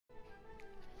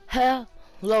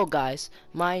Hello guys,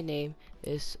 my name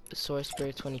is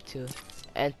SHAREfactory 22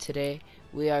 and today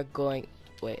we are going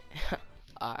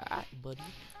alright buddy.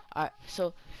 Alright,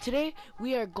 so today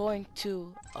we are going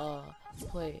to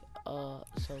play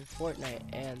some Fortnite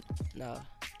and no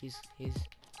he's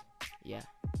yeah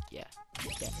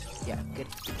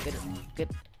good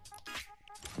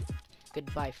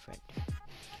goodbye friend.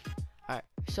 Alright,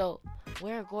 so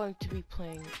we're going to be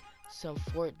playing some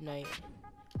Fortnite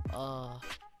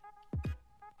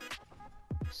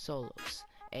solos,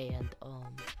 and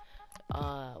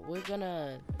we're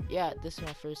gonna, yeah, this is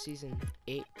my first season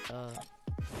 8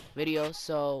 video,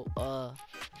 so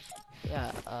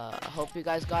yeah, I hope you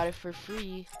guys got it for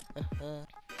free.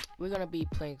 We're gonna be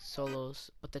playing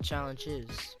solos, but the challenge is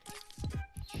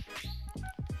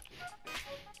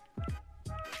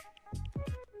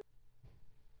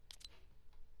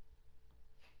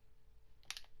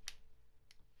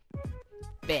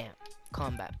bam,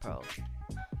 Combat Pro.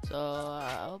 So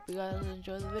I hope you guys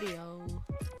enjoy the video.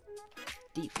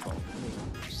 Default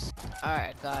moves.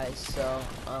 Alright guys, so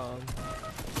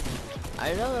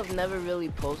I know I've never really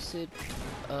posted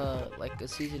like a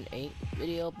season 8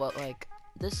 video, but like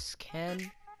this can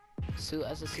suit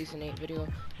as a season 8 video.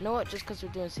 You know what, just because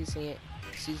we're doing season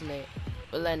 8,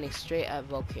 we're landing straight at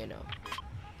Volcano,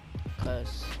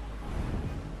 cause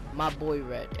my boy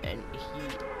Red, and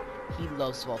he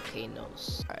loves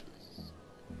volcanoes. Alright,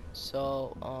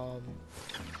 so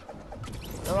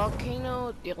the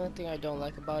volcano, the only thing I don't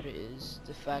like about it is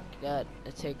the fact that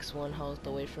it takes 1 health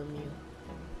away from you.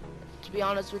 To be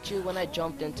honest with you, when I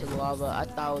jumped into the lava, I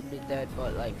thought I would be dead,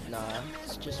 but like, nah,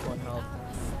 it's just 1 health.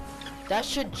 That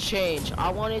should change. I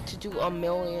wanted to do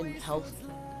 1,000,000 health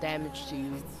damage to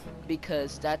you,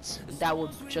 because that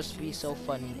would just be so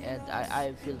funny, and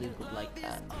I really would like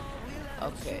that.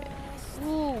 Okay.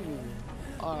 Ooh.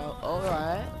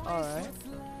 Alright.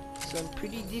 Some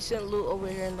pretty decent loot over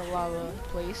here in the lava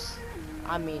place.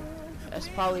 I mean, that's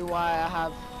probably why I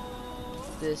have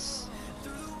this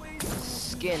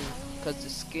skin, because the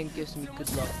skin gives me good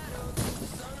luck.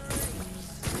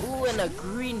 Ooh, and a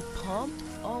green pump?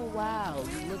 Oh wow,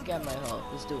 look at my health.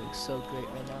 It's doing so great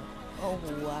right now. Oh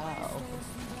wow.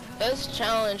 This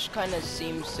challenge kind of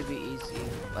seems to be easy.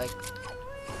 Like,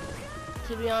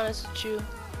 to be honest with you,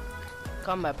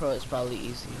 Combat Pro is probably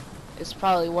easy. It's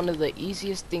probably one of the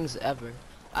easiest things ever.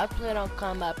 I played on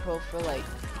Combat Pro for like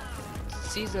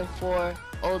season 4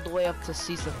 all the way up to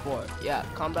season 4. Yeah,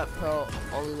 Combat Pro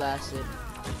only lasted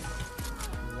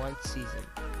 1 season.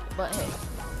 But hey,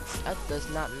 that does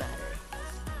not matter.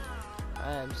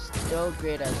 I am still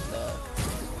great at the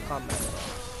Combat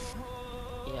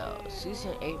Pro. Yo,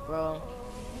 season 8, bro.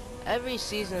 Every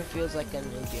season feels like a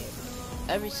new game.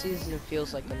 Every season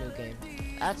feels like a new game.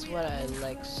 That's what I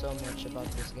like so much about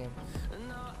this game.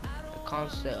 The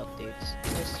constant updates.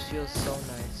 It just feels so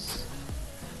nice.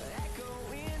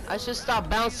 I should stop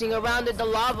bouncing around in the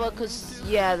lava, cause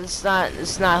yeah, it's not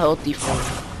healthy for me.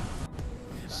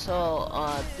 So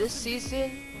this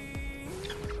season,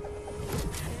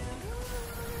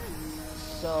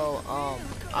 so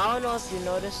I don't know if you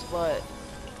noticed, but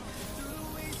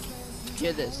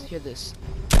hear this.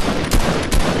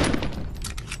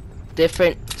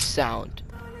 Different sound.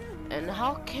 And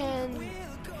how come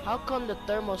the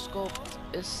thermoscope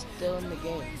is still in the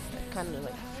game? That kind of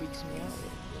like freaks me out.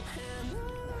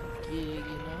 You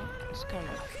know, it's kind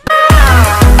of.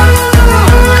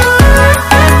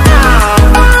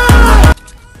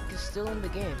 It's still in the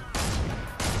game.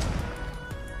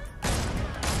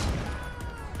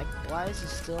 Like, why is it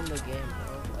still in the game,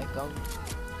 bro? Like,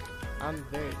 I'm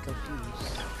very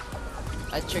confused.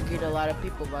 I triggered a lot of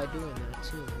people by doing that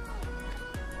too.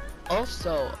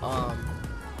 Also,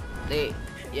 you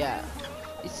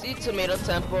see Tomato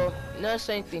Temple, notice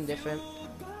anything different?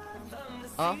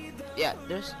 Yeah,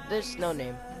 there's no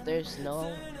name. There's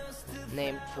no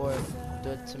name for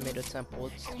the Tomato Temple.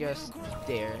 It's just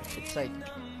there. It's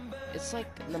like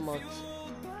the most.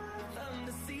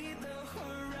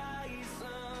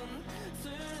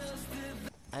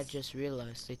 I just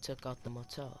realized they took out the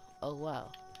motel. Oh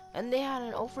wow. And they had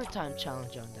an overtime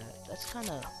challenge on that. It's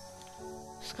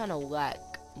kind of whack,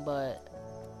 but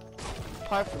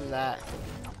apart from that,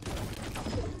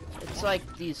 it's like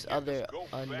these other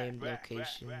unnamed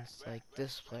locations, like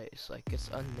this place, like it's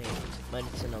unnamed, but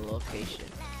it's in a location.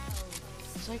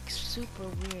 It's like super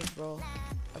weird, bro.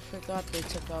 I forgot they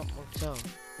took out motel.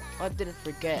 I didn't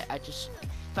forget, I just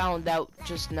found out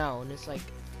just now, and it's like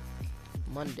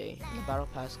Monday. The battle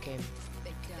pass came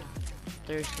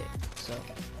Thursday, so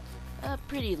a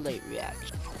pretty late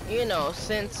reaction. You know,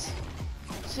 since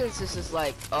this is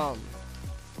like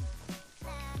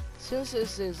Since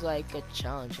this is like a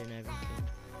challenge and everything,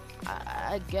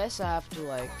 I guess I have to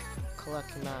like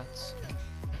collect mats.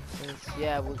 Since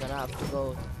yeah, we're gonna have to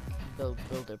go build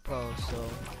Builder Pro, so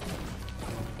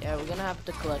yeah, we're gonna have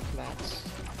to collect mats.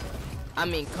 I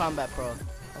mean Combat Pro.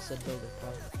 I said Builder Pro.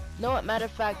 No, matter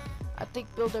of fact, I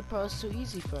think Builder Pro is too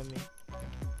easy for me.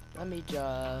 Let me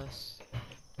just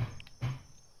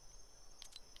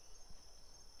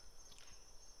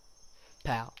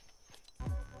pow.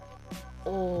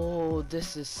 Oh,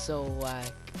 this is so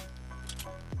whack.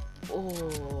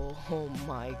 Oh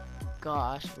my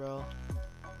gosh, bro.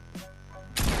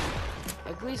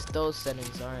 At least those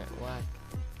settings aren't whack.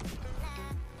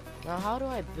 Now how do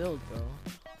I build, bro?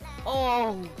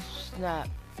 Oh snap.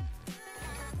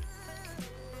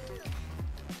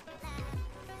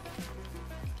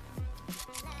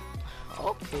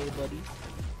 Okay, buddy.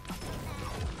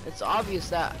 It's obvious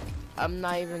that I'm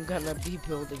not even gonna be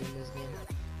building in this game.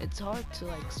 It's hard to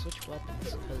like switch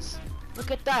weapons because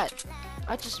look at that.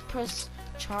 I just press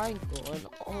triangle and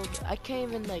all. I can't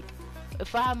even like.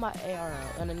 If I have my AR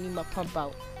out and I need my pump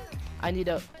out, I need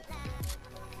to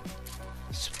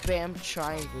spam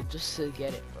triangle just to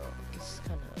get it, bro. This is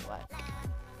kind of whack.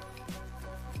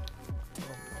 Oh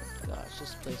my gosh,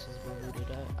 this place is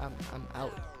rebooted. I'm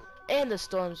out. And the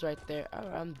storm's right there.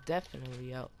 I'm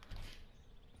definitely out.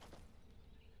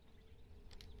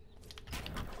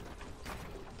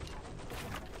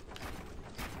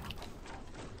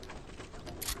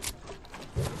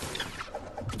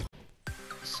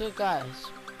 So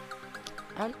guys,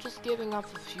 I'm just giving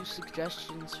off a few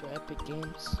suggestions for Epic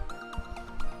Games.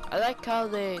 I like how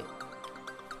they...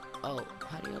 Oh,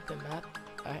 how do you open map?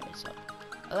 Alright, so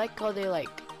I like how they like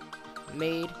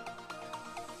made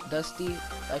Dusty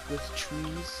like with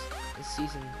trees in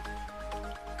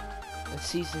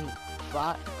season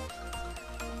 5,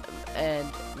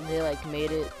 and they like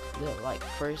made it the like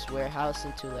first warehouse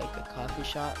into like a coffee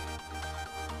shop,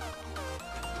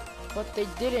 but they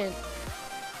didn't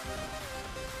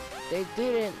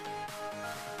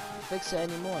fix it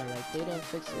anymore. Like they didn't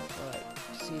fix it for like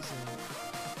season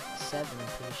 7, I'm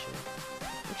pretty sure,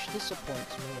 which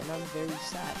disappoints me, and I'm very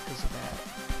sad because of that.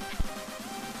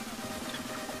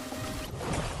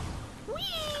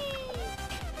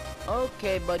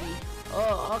 Okay, buddy.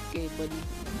 Oh, okay, buddy.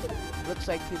 Looks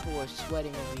like people were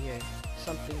sweating over here.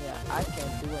 Something that I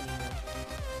can't do anymore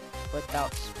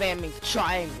without spamming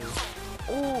triangle.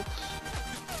 Oh.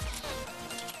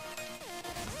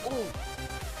 Oh.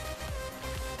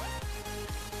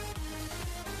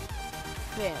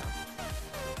 Bam.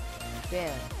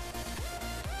 Bam.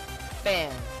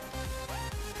 Bam.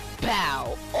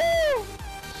 Pow. Oh.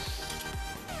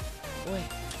 Wait.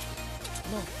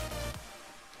 No.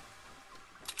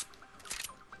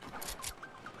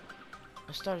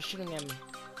 They started shooting at me.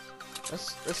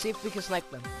 Let's see if we can snipe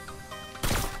them.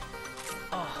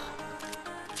 Oh,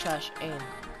 trash aim.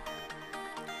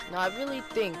 Now I really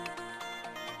think.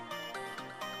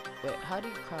 Wait, how do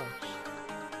you crouch?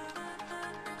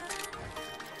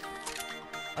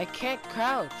 I can't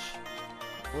crouch.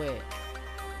 Wait.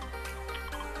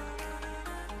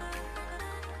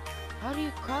 How do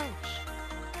you crouch?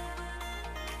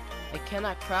 I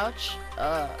cannot crouch.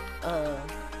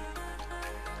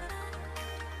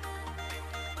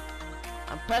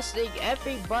 I'm pressing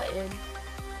every button.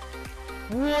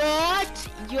 What?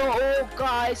 Yo,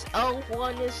 guys,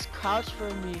 L1 is crouch for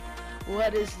me.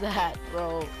 What is that,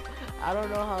 bro? I don't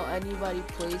know how anybody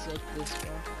plays like this,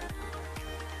 bro.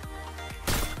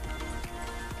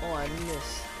 Oh, I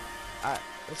missed. Alright,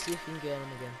 let's see if we can get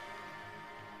him again.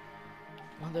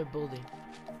 Oh, they're building.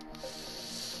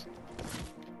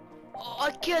 Oh,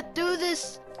 I can't do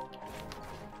this!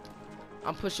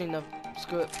 I'm pushing them.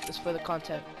 Screw it. It's for the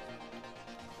content.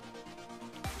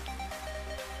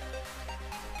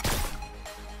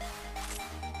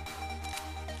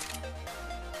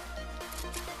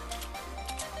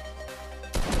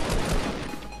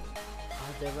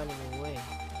 They're running away.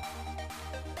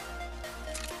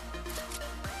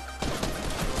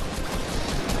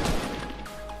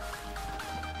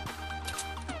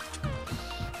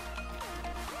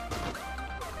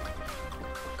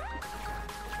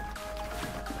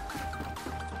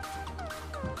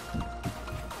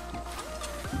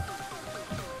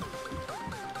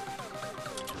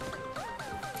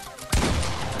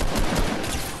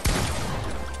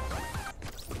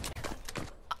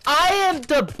 I am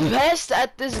the best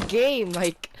at this game,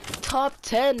 like top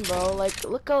 10, bro. Like,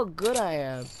 look how good I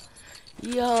am.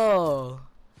 Yo.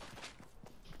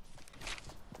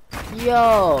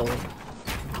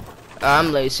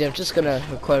 I'm lazy. I'm just gonna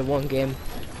record one game.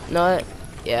 No,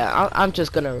 yeah, I'm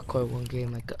just gonna record one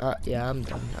game. Like, yeah, I'm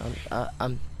done.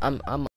 I'm